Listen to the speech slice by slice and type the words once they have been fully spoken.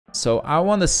So I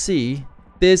want to see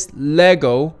this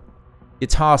Lego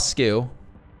guitar skill.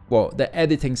 Well, the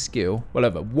editing skill,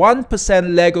 whatever.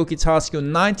 1% Lego guitar skill,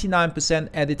 99%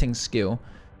 editing skill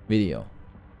video.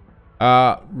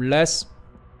 Let's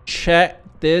check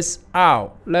this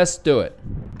out. Let's do it.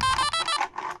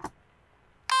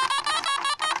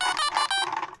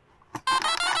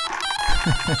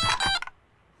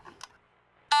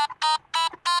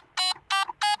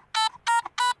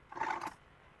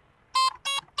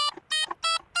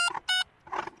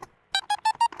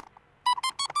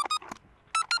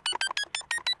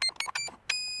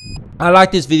 I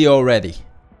like this video already.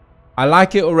 I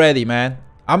like it already, man.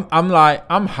 I'm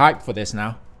hyped for this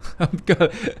now.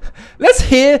 Let's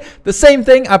hear the same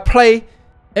thing I play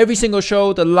every single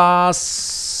show the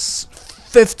last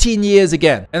 15 years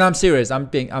again. And I'm serious. I'm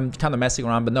kind of messing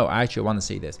around, but no, I actually want to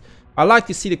see this. I like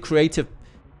to see the creative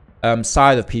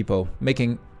side of people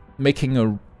making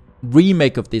a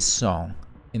remake of this song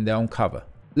in their own cover.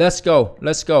 Let's go.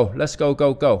 Let's go. Let's go.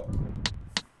 Go. Go.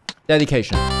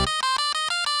 Dedication.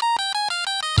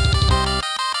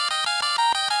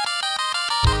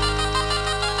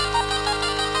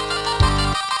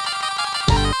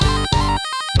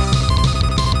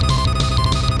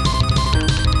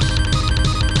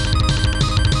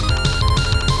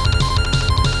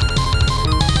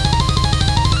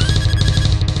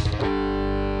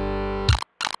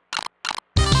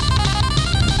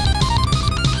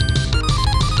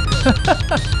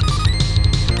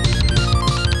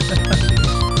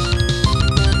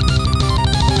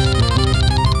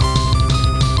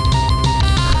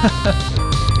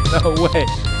 No way.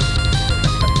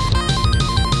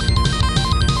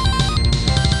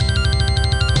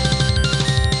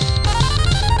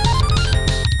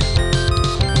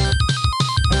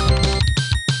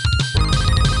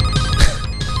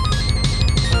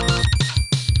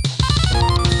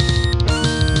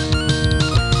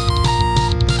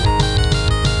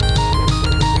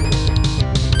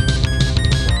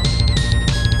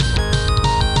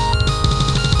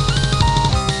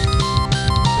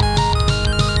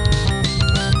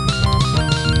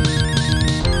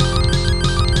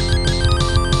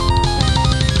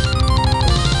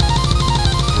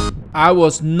 I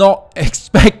was not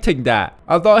expecting that.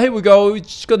 I thought, here we go, we're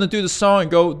just gonna do the song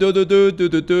and go do do do do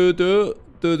do do do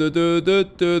do do do do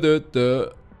do do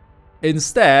do.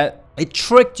 Instead, it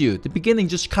tricked you. The beginning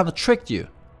just kind of tricked you.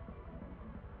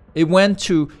 It went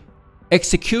to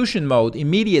execution mode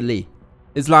immediately.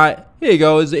 It's like, here you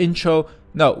go, it's the intro.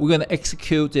 No, we're gonna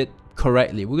execute it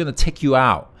correctly. We're gonna take you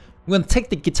out. We're gonna take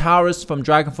the guitarist from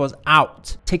DragonForce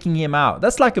out, taking him out.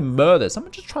 That's like a murder.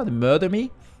 Someone just tried to murder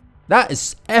me. That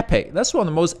is epic. That's one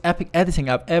of the most epic editing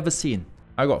I've ever seen.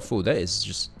 I got fooled. That is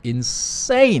just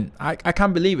insane. I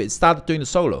can't believe it started doing the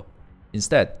solo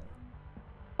instead.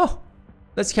 Oh,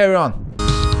 let's carry on.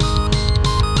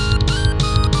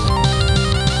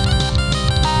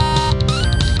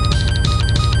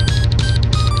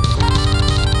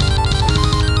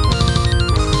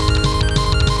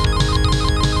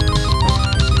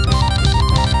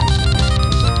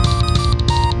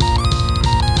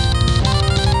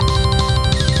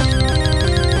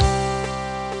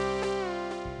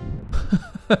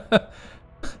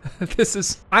 This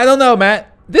is, I don't know, man.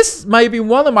 This might be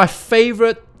one of my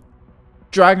favorite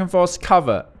DragonForce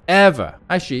cover ever.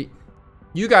 Actually,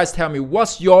 you guys tell me,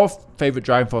 what's your favorite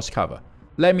DragonForce cover?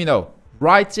 Let me know.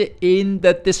 Write it in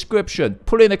the description.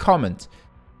 Put it in a comment.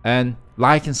 And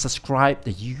like and subscribe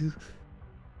the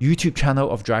YouTube channel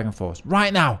of DragonForce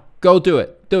right now. Go do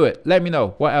it. Do it. Let me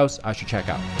know what else I should check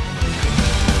out.